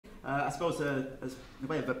I suppose as in a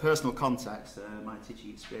way of a personal context, my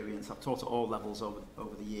teaching experience, I've taught at all levels over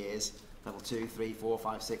the years, level 2, 3, 4,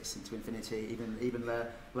 5, 6 into infinity, even the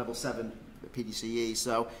level 7 PDCE.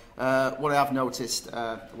 So what I have noticed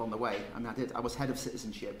along the way, I mean, I was head of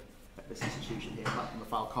citizenship at this institution here, back from the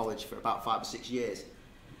File College, for about 5 or 6 years.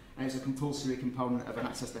 And it was a compulsory component of an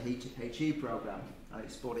Access to HE programme. I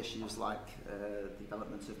explored issues like the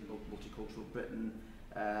development of multicultural Britain,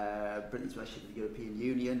 Britain's relationship with the European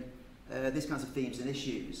Union, these kinds of themes and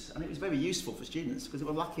issues. And it was very useful for students because they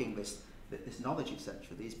were lacking this knowledge, etc.,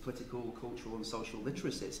 these political, cultural and social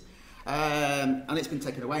literacies. And it's been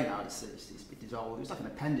taken away now, it's been dissolved. It was like an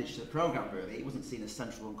appendage to the programme, really. It wasn't seen as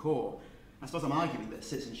central and core. I suppose I'm arguing that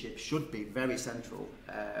citizenship should be very central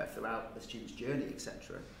throughout the student's journey,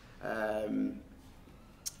 etc.,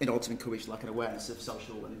 in order to encourage like an awareness of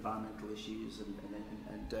social and environmental issues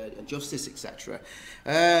and justice, etc.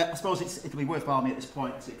 I suppose it can be worthwhile me at this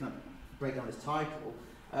point to kind of break down this title.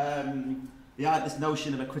 This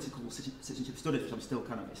notion of a critical citizenship studies, which I'm still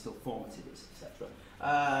it's still formative, etc.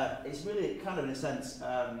 It's really kind of in a sense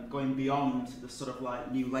going beyond the sort of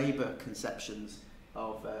like New Labour conceptions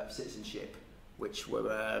of citizenship, which were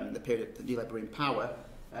the period of the New Labour in power.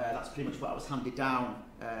 That's pretty much what I was handed down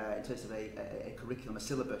in terms of a curriculum, a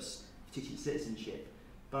syllabus for teaching citizenship.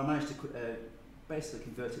 But I managed to basically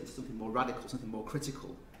convert it into something more radical, something more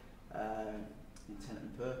critical in intent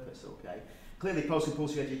and purpose. Okay. Clearly,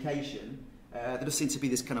 post-compulsory education, there does seem to be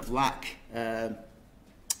this kind of lack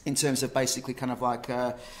in terms of basically kind of like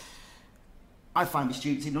I find the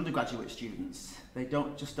students, even undergraduate students, they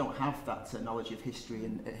don't have that knowledge of history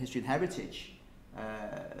and heritage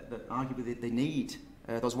that arguably they need.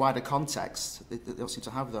 Those wider contexts, they don't seem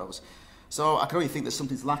to have those. So I can only think that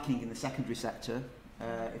something's lacking in the secondary sector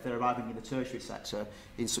if they're arriving in the tertiary sector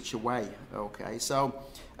in such a way. Okay, so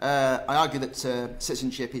I argue that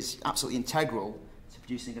citizenship is absolutely integral to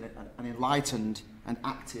producing an enlightened and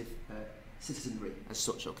active citizenry as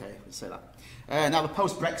such. Okay, let's say that. Now the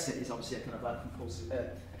post-Brexit is obviously a kind of like compulsive,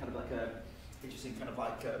 kind of like a interesting kind of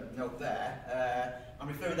like note there. I'm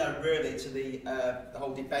referring there really to the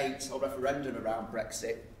whole debate or referendum around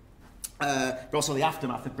Brexit, but also the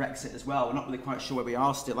aftermath of Brexit as well. We're not really quite sure where we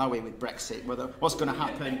are still, are we, with Brexit, whether what's going to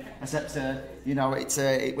happen, except, you know, we're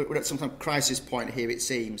at some kind of crisis point here, it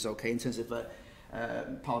seems, okay, in terms of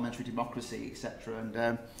parliamentary democracy, etc.,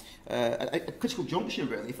 and a critical juncture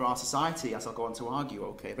really for our society, as I'll go on to argue,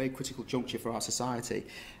 okay, a very critical juncture for our society,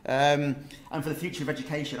 and for the future of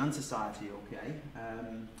education and society, okay,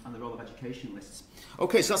 and the role of educationalists.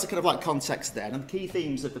 Okay, so that's a kind of like context then, and the key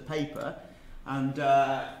themes of the paper, and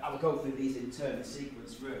I will go through these in turn in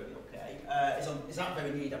sequence really, okay, is that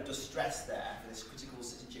very need I've just stressed there for this critical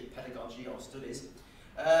citizenship pedagogy or studies.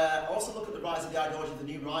 I also look at the rise of the ideology of the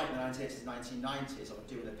new right in the 1980s and 1990s, I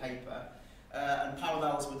do in the paper, and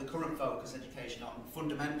parallels with the current focus education on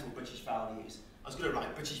fundamental British values. I was going to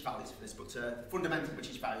write British values for this, but fundamental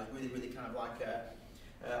British values really kind of like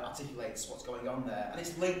articulates what's going on there. And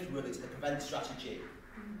it's linked really to the prevent strategy,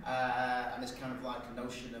 and it's kind of like a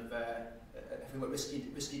notion of if we were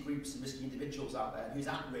risky groups and risky individuals out there, who's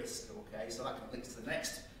at risk, okay? So that kind of links to the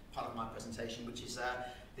next part of my presentation, which is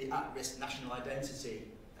the at-risk national identity,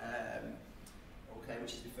 okay,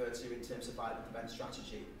 which is referred to in terms of the prevent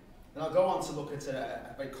strategy. Then I'll go on to look at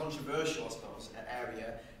a very controversial, I suppose,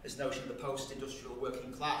 area, this notion of the post-industrial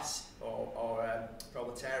working class or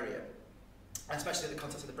proletariat, especially in the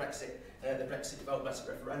context of the Brexit vote, Brexit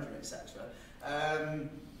referendum, etc.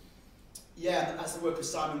 Yeah, that's the work of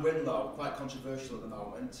Simon Winlow, quite controversial at the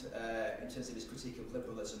moment in terms of his critique of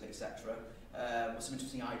liberalism, etc. With some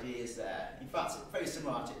interesting ideas there. In fact, very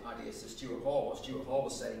similar ideas to Stuart Hall. What Stuart Hall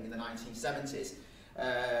was saying in the 1970s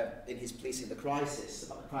in his Policing the Crisis,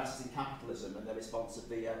 about the crisis in capitalism and the response of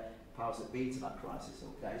the powers that be to that crisis.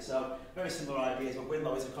 Okay, so very similar ideas, but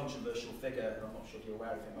Winlow is a controversial figure, and I'm not sure if you're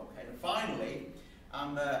aware of him. Okay, and finally,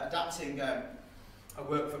 I'm adapting a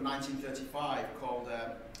work from 1935 called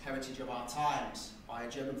Heritage of Our Times by a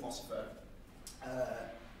German philosopher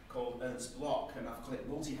called Ernst Bloch, and I've called it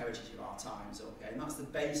Multi-Heritage of Our Times, okay, and that's the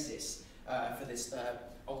basis for this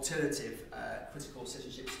alternative critical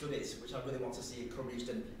citizenship studies, which I really want to see encouraged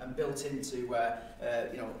and built into,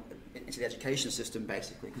 you know, into the education system,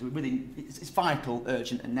 basically, because it's vital,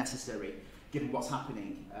 urgent and necessary, given what's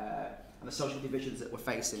happening and the social divisions that we're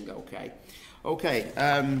facing, okay. Okay,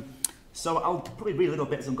 so I'll probably read a little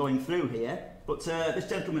bit as I'm going through here, but this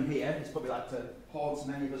gentleman here is probably like to haunt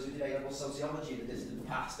many of us who did A-level sociology in the distant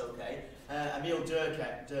past, okay. Emil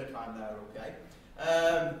Durkheim there, okay.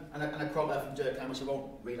 And a quote there from Durkheim, which I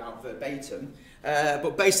won't read out verbatim,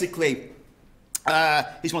 but basically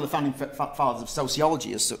He's one of the founding fathers of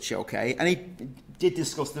sociology as such, okay, and he did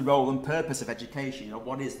discuss the role and purpose of education. You know,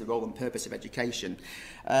 what is the role and purpose of education?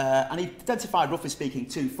 And he identified, roughly speaking,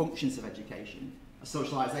 two functions of education: a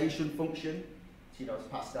socialisation function, you know, to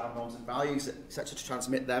pass down norms and values, etc., to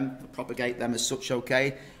transmit them, propagate them as such,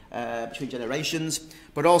 okay, between generations,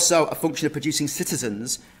 but also a function of producing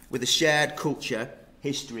citizens with a shared culture,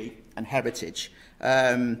 history, and heritage.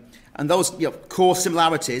 And those, you know, core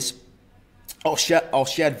similarities or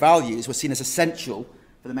shared values were seen as essential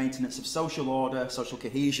for the maintenance of social order, social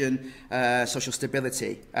cohesion, social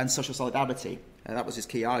stability, and social solidarity. That was his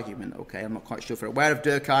key argument, okay? I'm not quite sure if you're aware of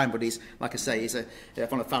Durkheim, but he's, like I say, he's one of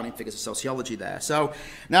the founding figures of sociology there. So,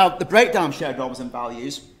 now, the breakdown of shared norms and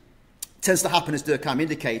values tends to happen, as Durkheim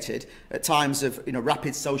indicated, at times of, you know,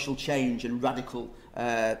 rapid social change and radical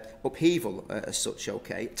upheaval as such,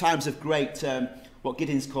 okay? Times of great, what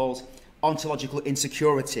Giddens calls ontological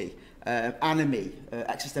insecurity, enemy,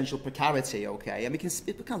 existential precarity, okay? And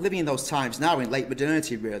we're kind of living in those times now in late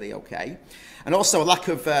modernity, really, okay? And also a lack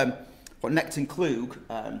of what Necht and Klug,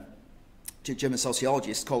 German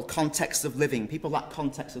sociologists, called context of living. People lack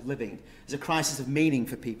context of living. There's a crisis of meaning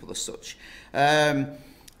for people as such.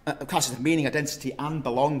 A crisis of meaning, identity and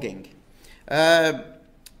belonging.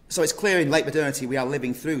 So it's clear in late modernity we are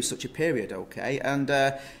living through such a period, okay? And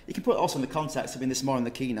you can put it also in the context, I mean, this more in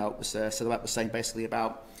the keynote, was Silhouette was saying basically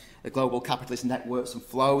about the global capitalist networks and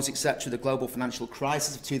flows, etc., the global financial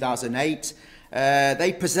crisis of 2008.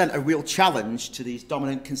 They present a real challenge to these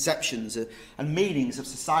dominant conceptions and meanings of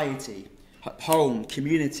society, home,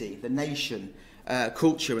 community, the nation,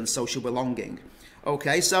 culture and social belonging.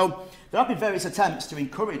 Okay, so there have been various attempts to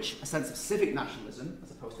encourage a sense of civic nationalism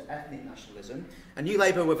as opposed to ethnic nationalism, and New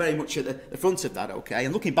Labour were very much at the front of that, okay?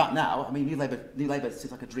 And looking back now, I mean, New Labour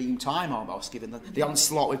seems like a dream time almost, given the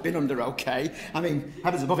onslaught we've been under, okay? I mean,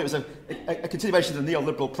 heavens above, it was a continuation of the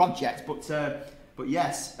neoliberal project, but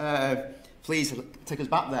yes, please take us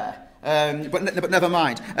back there. But never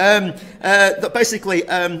mind. Basically,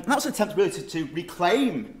 that was an attempt really to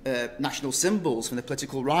reclaim national symbols from the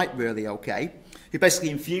political right, really, okay? Who basically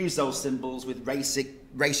infused those symbols with racist,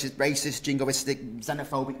 jingoistic,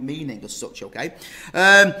 xenophobic meaning as such, okay?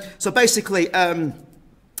 So basically, and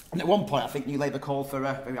at one point I think New Labour called for,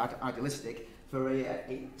 very idealistic, for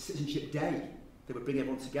a citizenship day that would bring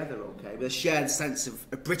everyone together, okay, with a shared sense of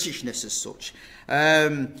Britishness as such.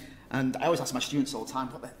 And I always ask my students all the time,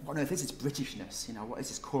 what on earth is this Britishness? You know, what is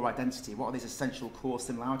this core identity? What are these essential core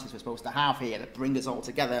similarities we're supposed to have here that bring us all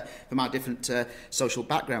together from our different social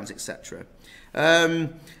backgrounds, etc.?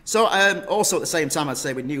 Also at the same time, I'd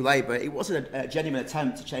say with New Labour, it wasn't a genuine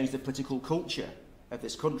attempt to change the political culture of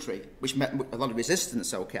this country, which met a lot of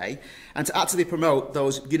resistance, okay, and to actively promote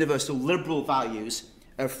those universal liberal values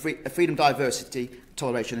of freedom, diversity,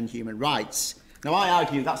 toleration and human rights. Now, I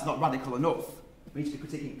argue that's not radical enough. We need to be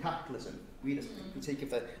critiquing capitalism. We need to critique of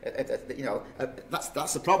the you know,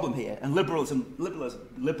 that's the problem here. And liberalism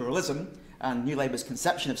and New Labour's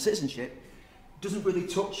conception of citizenship doesn't really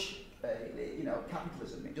touch, you know,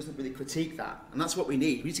 capitalism. It doesn't really critique that. And that's what we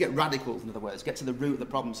need. We need to get radical, in other words, get to the root of the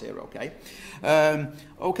problems here, okay?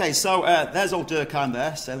 Okay, so there's old Durkheim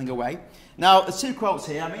there, sailing away. Now, there's two quotes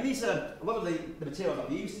here. I mean, these are, a lot of the materials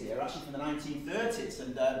I've used here are actually from the 1930s,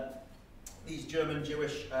 and these German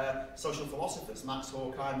Jewish social philosophers, Max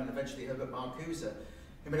Horkheim and eventually Herbert Marcuse,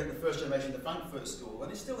 who made up the first generation of the Frankfurt School.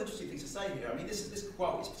 And it's still interesting things to say here. I mean, this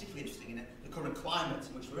quote is particularly interesting in the current climate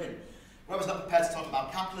in which we're in. Whoever's not prepared to talk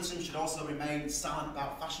about capitalism should also remain silent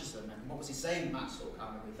about fascism. And what was he saying, Max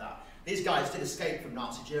Horkheim, with that? These guys did escape from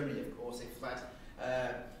Nazi Germany, of course. They fled.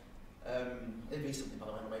 There'd be something, by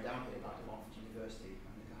the way, on the way down here about Montfort University.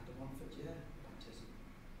 And the guy at Montfort, yeah, baptism.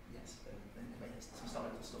 Yes, some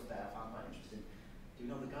stuff there I found quite interesting. Do you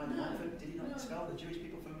know the guy at Montfort? Did he not expel the Jewish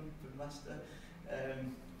people from Leicester? I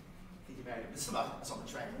think he married him. That's on the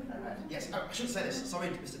train. Yes, I shouldn't say this. Sorry,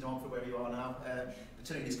 Mr. de Montfort, wherever you are now,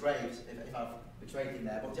 returning his grave, if I've betrayed him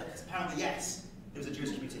there. But apparently, yes, there was a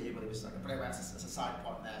Jewish community here, but it was like that's a side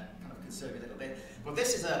point there, kind of conserve a little bit. But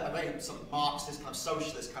this is a very sort of Marxist, kind of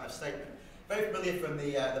socialist kind of statement. Very familiar from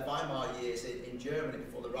the Weimar years in Germany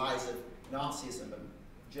before the rise of Nazism and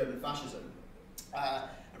German fascism.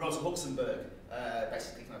 Rosa Luxemburg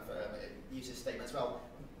basically kind of used this statement as well.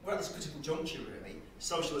 We're at this critical juncture, really,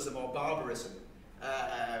 socialism or barbarism.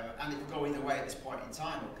 And it could go either way at this point in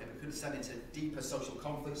time, okay? We could descend into deeper social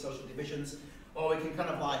conflict, social divisions, or we can kind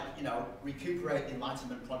of like, you know, recuperate the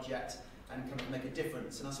Enlightenment project and kind of make a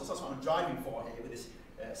difference. And that's what I'm driving for here with this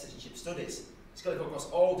citizenship studies. It's got to go across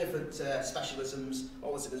all different specialisms,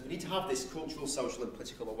 all disciplines. We need to have this cultural, social and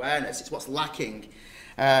political awareness. It's what's lacking.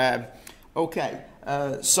 Okay,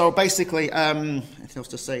 so basically, anything else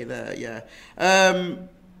to say there?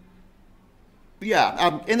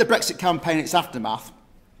 Yeah. In the Brexit campaign, its aftermath,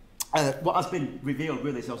 what has been revealed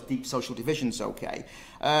really is those deep social divisions, okay?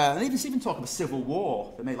 And even talk of a civil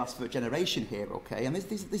war that may last for a generation here, okay? And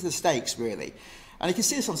these are the stakes, really. And you can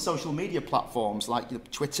see this on social media platforms like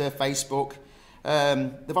Twitter, Facebook.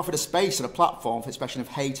 They've offered a space and a platform for expression of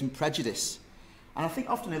hate and prejudice. And I think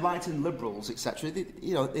often enlightened liberals, etc.,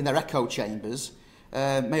 in their echo chambers,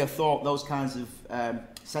 may have thought those kinds of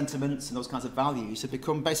sentiments and those kinds of values have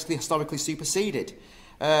become basically historically superseded.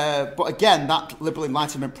 But again, that liberal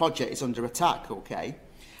enlightenment project is under attack, okay?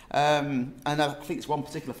 And I think it's one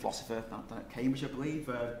particular philosopher, down at Cambridge, I believe,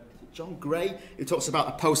 John Gray, who talks about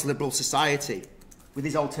a post-liberal society, with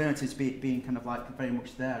his alternatives being kind of like very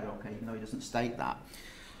much there, okay, even though he doesn't state that.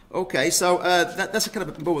 Okay, so that's a kind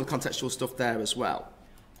of more contextual stuff there as well.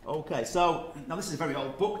 Okay, so now this is a very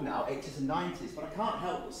old book now, 80s and 90s, but I can't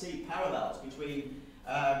help but see parallels between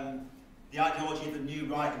the ideology of the new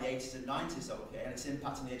right in the 80s and 90s, okay, and its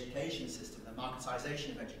impact on the education system, the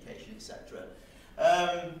marketisation of education, etc.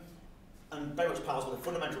 And very much parallels with the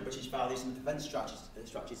fundamental British values and the defence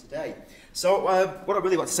strategy today. So what I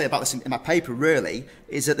really want to say about this in my paper, really,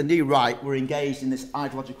 is that the new right were engaged in this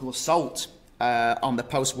ideological assault on the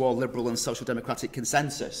post-war liberal and social democratic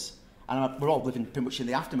consensus. And we're all living pretty much in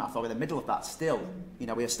the aftermath or in the middle of that still. We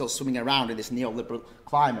are still swimming around in this neoliberal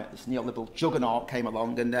climate. This neoliberal juggernaut came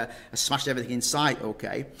along and smashed everything in sight,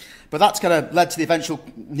 okay? But that's kind of led to the eventual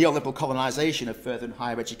neoliberal colonisation of further and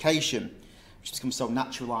higher education, which has become so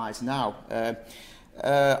naturalised now.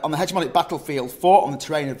 On the hegemonic battlefield fought on the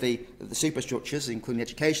terrain of the superstructures, including the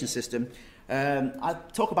education system, I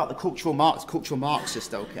talk about the cultural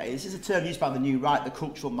Marxist, okay? This is a term used by the new right, the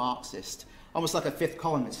cultural Marxist. Almost like a fifth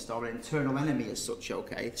columnist or an internal enemy as such,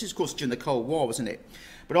 okay? This is, of course, during the Cold War, wasn't it?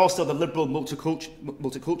 But also the liberal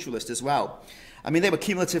multiculturalist as well. I mean, they were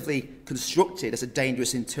cumulatively constructed as a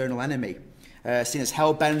dangerous internal enemy, seen as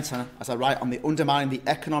hell-bent, as I write, on the undermining the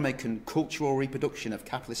economic and cultural reproduction of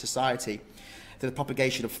capitalist society, to the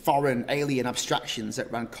propagation of foreign, alien abstractions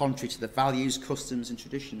that ran contrary to the values, customs and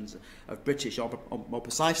traditions of British, or more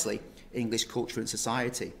precisely, English culture and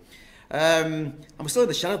society. And we're still in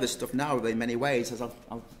the shadow of this stuff now in many ways, as I've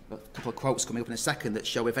a couple of quotes coming up in a second that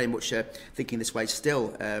show we're very much thinking this way still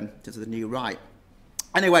in terms of the new right.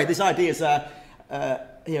 Anyway, these ideas are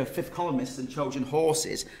fifth columnists and Trojan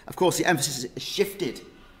horses. Of course, the emphasis has shifted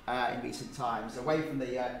in recent times away from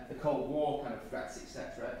the Cold War kind of threats,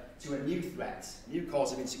 etc., to a new threat, a new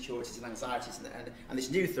cause of insecurities and anxieties. And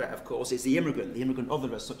this new threat, of course, is the immigrant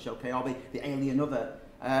other as such, okay, or the alien other,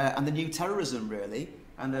 and the new terrorism, really.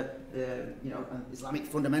 And and Islamic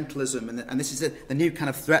fundamentalism, and this is the new kind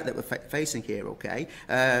of threat that we're facing here, okay?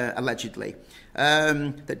 Allegedly,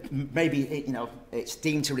 that maybe it's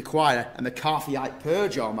deemed to require a McCarthyite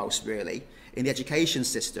purge almost, really, in the education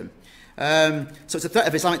system. So it's a threat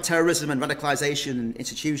of Islamic terrorism and radicalisation in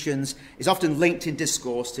institutions is often linked in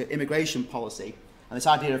discourse to immigration policy and this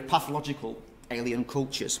idea of pathological alien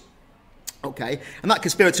cultures. Okay, and that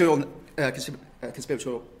conspiratorial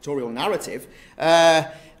narrative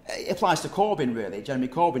applies to Corbyn, really. Jeremy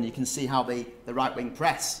Corbyn, you can see how the right-wing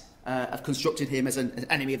press have constructed him as an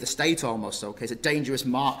enemy of the state almost, okay? He's a dangerous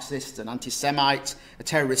Marxist, an anti-Semite, a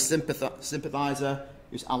terrorist sympathiser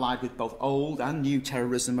who's allied with both old and new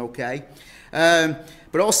terrorism, okay?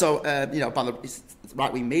 But also, by the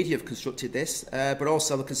right-wing media have constructed this, but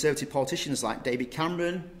also the Conservative politicians like David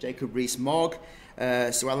Cameron, Jacob Rees-Mogg,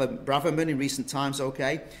 Suella Braverman in recent times,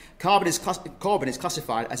 okay? Corbyn is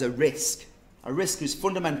classified as a risk who's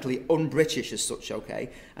fundamentally un-British as such, okay,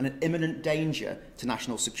 and an imminent danger to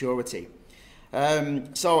national security.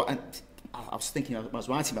 So I was thinking, when I was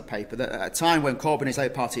writing my paper, that at a time when Corbyn and his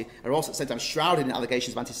Labour Party are also at the same time shrouded in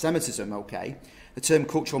allegations of anti-Semitism, okay, the term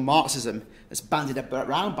cultural Marxism that's bandied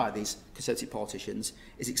around by these Conservative politicians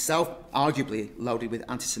is itself arguably loaded with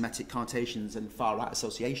anti-Semitic connotations and far-right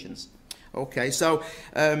associations. Okay, so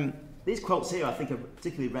these quotes here I think are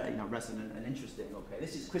particularly resonant and interesting. Okay,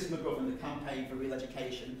 this is Chris McGovern and the Campaign for Real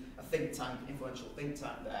Education, a think tank, influential think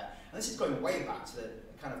tank there, and this is going way back to the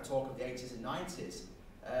kind of talk of the 80s and 90s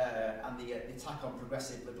and the attack on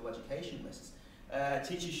progressive liberal educationalists.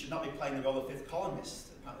 Teachers should not be playing the role of fifth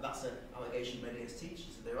columnists. Apparently that's an allegation made against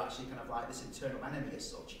teachers, that they're actually kind of like this internal enemy as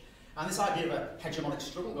such. And this idea of a hegemonic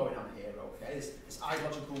struggle going on here, okay, this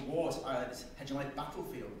ideological war, this hegemonic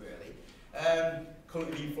battlefield, really,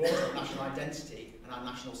 currently being fought over national identity and our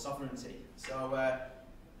national sovereignty. So,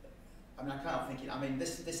 I mean, I'm kind of thinking, I mean,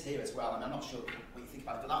 this here as well, and I'm not sure what you think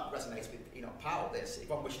about it, but that resonates with, part of this. If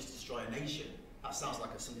one wishes to destroy a nation, that sounds like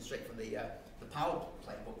something straight from the power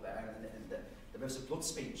play book there, and the Rivers of Blood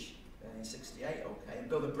speech in '68, okay, and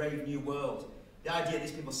build a brave new world. The idea that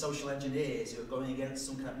these people are social engineers who are going against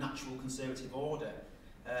some kind of natural conservative order,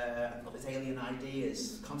 got these alien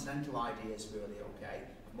ideas, continental ideas, really, okay,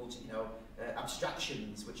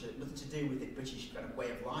 abstractions which are nothing to do with the British kind of way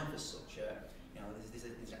of life as such. These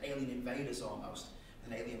are alien invaders almost,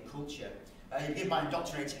 an alien culture. You begin by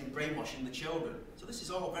indoctrinating and brainwashing the children. So this is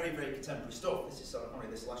all very, very contemporary stuff. This is sort of only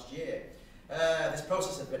this last year. This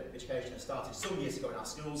process of education has started some years ago in our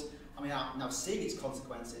schools, and we are now seeing its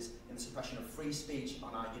consequences in the suppression of free speech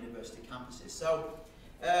on our university campuses. So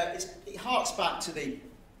it harks back to the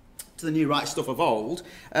new right stuff of old,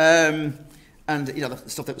 and the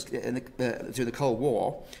stuff that was during the Cold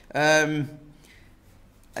War.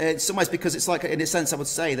 In some ways, because it's like, in a sense, I would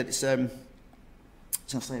say that it's. What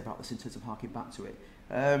can I say about this in terms of harking back to it?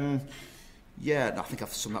 Yeah, no, I think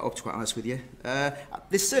I've summed that up, to be quite honest with you.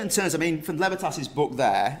 There's certain terms, I mean, from Levitas's book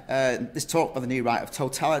there, this talk by the new right of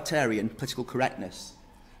totalitarian political correctness.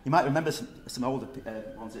 You might remember some older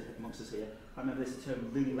ones amongst us here. I remember this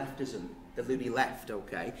term loony leftism, the loony left,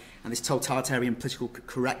 okay, and this totalitarian political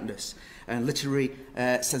correctness and literary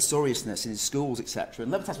censoriousness in schools, etc.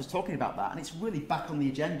 And Levitas was talking about that, and it's really back on the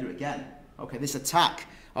agenda again. Okay, this attack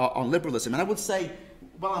on liberalism. And I would say,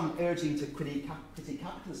 while I'm urging to critique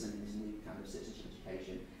capitalism in this new kind of citizenship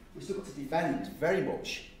education, we've still got to defend very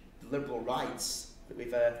much the liberal rights. That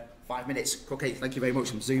we've 5 minutes. Okay, thank you very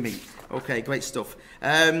much. I'm zooming. Okay, great stuff.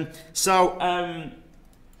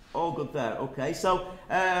 All good there. Okay, so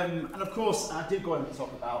and of course I do go on to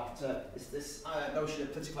talk about this notion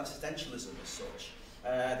of political existentialism as such.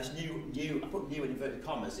 This new I put new in inverted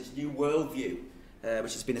commas. This new worldview.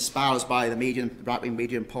 Which has been espoused by the media, right-wing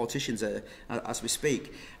media and politicians as we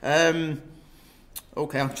speak.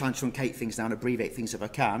 Okay, I'm trying to truncate things down, abbreviate things if I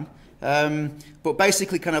can. But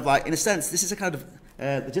basically, kind of like, in a sense, this is a kind of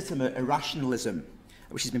legitimate irrationalism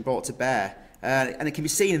which has been brought to bear. And it can be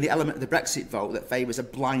seen in the element of the Brexit vote that favours a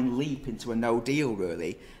blind leap into a no deal,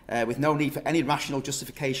 really, with no need for any rational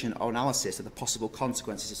justification or analysis of the possible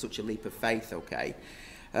consequences of such a leap of faith, okay?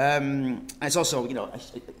 And it's also, I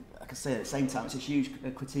say at the same time, it's a huge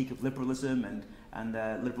critique of liberalism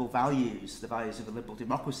and liberal values, the values of a liberal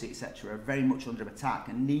democracy, etc., are very much under attack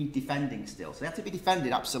and need defending still. So they have to be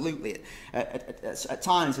defended, absolutely. At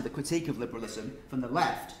times, the critique of liberalism from the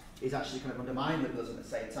left is actually kind of undermining liberalism at the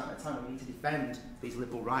same time. At a time when we need to defend these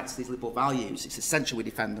liberal rights, these liberal values, it's essential we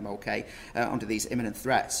defend them, okay, under these imminent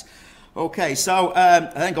threats. Okay, so I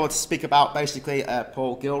then go on to speak about basically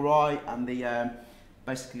Paul Gilroy and the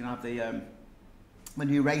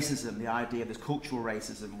new racism, the idea of this cultural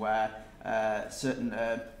racism where certain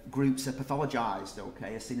groups are pathologised,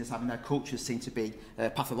 okay, are seen as having their cultures seen to be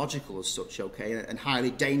pathological as such, okay, and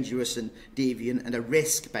highly dangerous and deviant and a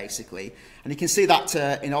risk, basically. And you can see that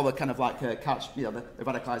in all the kind of like, the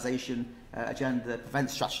radicalisation agenda, prevent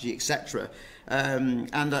strategy, etc.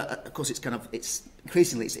 Of course, it's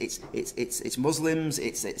increasingly it's Muslims,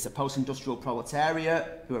 it's a post-industrial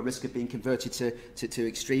proletariat who are at risk of being converted to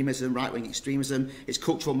extremism, right-wing extremism. It's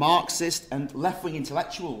cultural Marxist and left-wing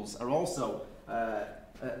intellectuals are also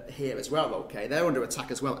here as well, okay. They're under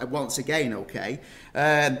attack as well, once again, okay.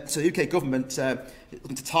 So the UK government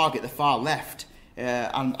looking to target the far left,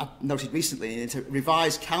 and I noted recently to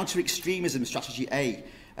revise counter-extremism strategy A.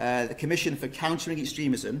 The Commission for Countering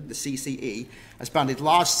Extremism, the CCE, has branded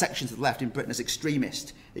large sections of the left in Britain as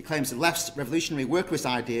extremist. It claims the left's revolutionary workerist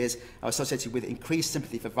ideas are associated with increased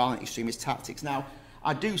sympathy for violent extremist tactics. Now,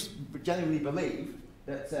 I do genuinely believe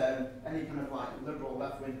that any kind of like liberal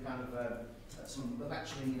left-wing kind of some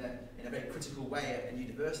lecturing in a very critical way at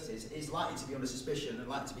universities is likely to be under suspicion and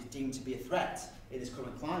likely to be deemed to be a threat in this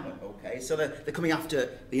current climate, okay? So they're coming after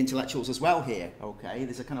the intellectuals as well here, okay?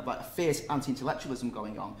 There's a kind of like a fierce anti-intellectualism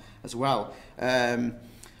going on as well.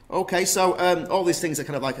 Okay, so all these things are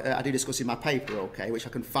kind of like I do discuss in my paper, okay, which I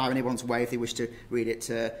can fire anyone's way if they wish to read it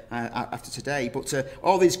after today. But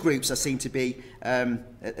all these groups are seen to be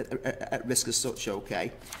at risk as such,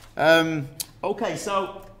 okay? Okay,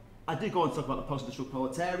 so I did go on to talk about the post-industrial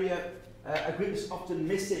proletariat, a group that's often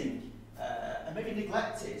missing and maybe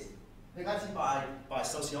neglected by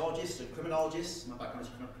sociologists and criminologists. My background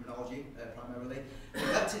is criminology primarily.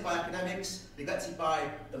 Neglected by academics, neglected by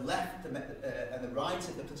the left and the right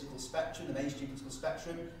of the political spectrum, the mainstream political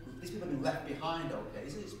spectrum. These people have been left behind, okay?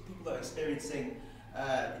 These people that are experiencing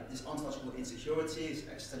this ontological insecurities,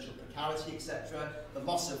 existential precarity, etc. The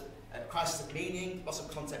loss of crisis of meaning, loss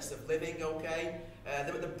of context of living, okay?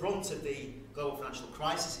 They were at the brunt of the global financial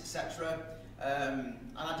crisis, etc. And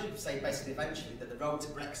I do say basically eventually that the road to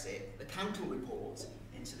Brexit, the Council report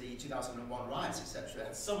into the 2001 riots, etc.,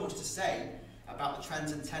 had so much to say about the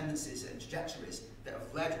trends and tendencies and trajectories that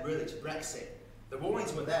have led really to Brexit. The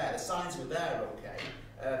warnings were there, the signs were there, okay?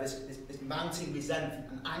 This mounting resentment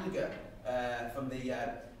and anger from the,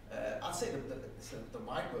 I'd say the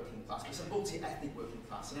white working class, but it's a multi-ethnic working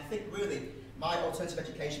class. And I think really my alternative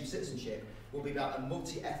education citizenship will be about a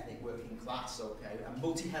multi-ethnic working class, okay? A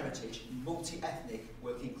multi-heritage, multi-ethnic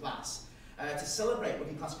working class. To celebrate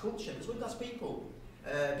working class culture, because working class people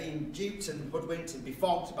being duped and hoodwinked and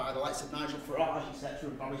befogged by the likes of Nigel Farage, etc.,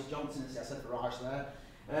 and Boris Johnson, as I said Farage there.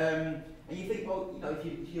 And you think, well, you know,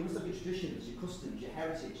 if you understand your traditions, your customs, your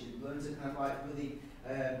heritage, you learn to kind of like really,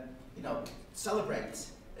 you know, celebrate.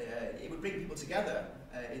 It would bring people together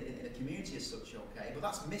in a community as such, okay? But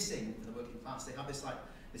that's missing in the working class. They have this like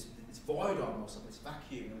this void almost, of this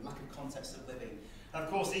vacuum and lack of context of living. And of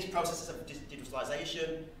course, these processes of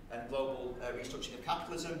digitalisation and global restructuring of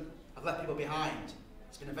capitalism have left people behind.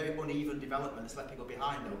 It's been a very uneven development. It's left people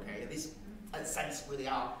behind, okay? And these, in a sense, really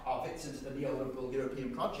are victims of the neoliberal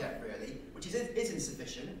European project, really, which is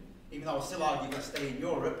insufficient. Even though I still argue that stay in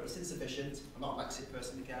Europe, it's insufficient. I'm not a Brexit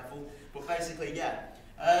person, be careful. But basically, yeah.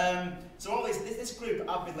 So all this group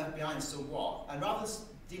have been left behind somewhat, and rather than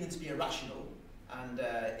deem them to be irrational, and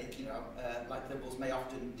you know, like liberals may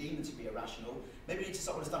often deem them to be irrational, maybe we need to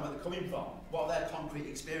sort of understand where they're coming from, what are their concrete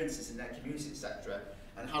experiences in their communities, etc.,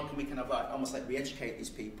 and how can we kind of like almost like re-educate these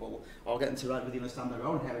people, or get them to really understand their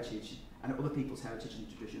own heritage and other people's heritage and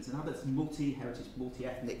traditions, and how that's multi-heritage,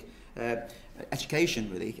 multi-ethnic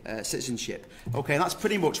education, really, citizenship. Okay, and that's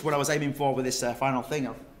pretty much what I was aiming for with this final thing.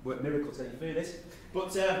 I've worked miracles getting through this.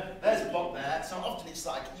 But there's a block there, so often it's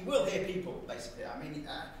like, you will hear people, basically, I mean,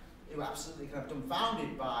 who are absolutely kind of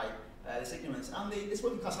dumbfounded by this ignorance, and this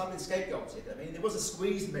working class have been scapegoated. I mean, there was a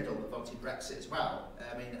squeezed middle that voted Brexit as well.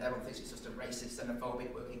 I mean, everyone thinks it's just a racist,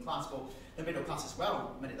 xenophobic working class, but the middle class as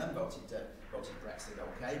well, many of them voted Brexit,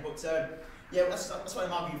 okay? But yeah, that's what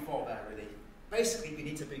I'm arguing for there, really. Basically, we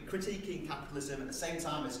need to be critiquing capitalism at the same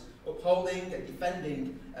time as upholding and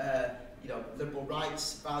defending, you know, liberal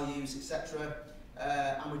rights, values, etc.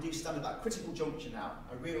 And we do stand at that critical juncture now,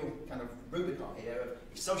 a real kind of Rubicon here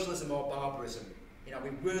of socialism or barbarism. You know,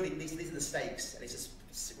 we really, these are the stakes,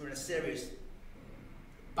 and we're in a serious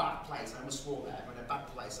bad place. I almost swore there, we're in a bad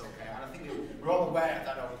place, okay? And I think we're all aware of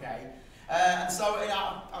that, okay? And so, you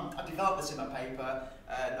know, I've developed this in my paper,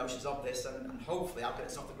 notions of this, and hopefully I'll get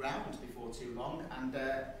this off the ground before too long, and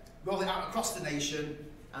roll it out across the nation,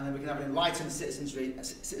 and then we can have an enlightened citizenry,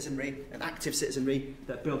 an active citizenry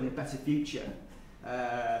that are building a better future,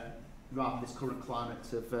 rather than this current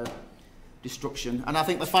climate of destruction. And I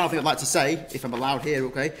think the final thing I'd like to say, if I'm allowed here,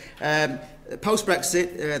 okay,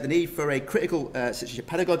 post-Brexit, the need for a critical citizenship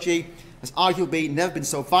pedagogy has arguably never been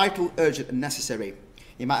so vital, urgent and necessary.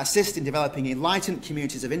 It might assist in developing enlightened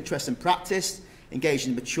communities of interest and practice, engaged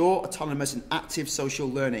in mature, autonomous and active social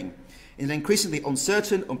learning. In an increasingly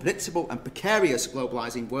uncertain, unpredictable and precarious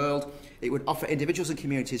globalising world, it would offer individuals and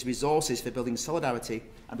communities resources for building solidarity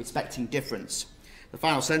and respecting difference. The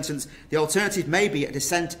final sentence, the alternative may be a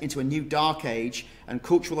descent into a new dark age and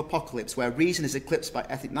cultural apocalypse where reason is eclipsed by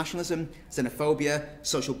ethnic nationalism, xenophobia,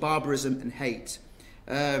 social barbarism and hate.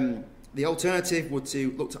 The alternative would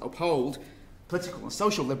to look to uphold political and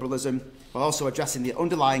social liberalism while also addressing the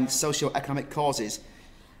underlying socio-economic causes.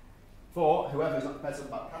 For whoever is not present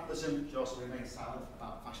about capitalism should also remain silent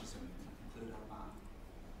about fascism.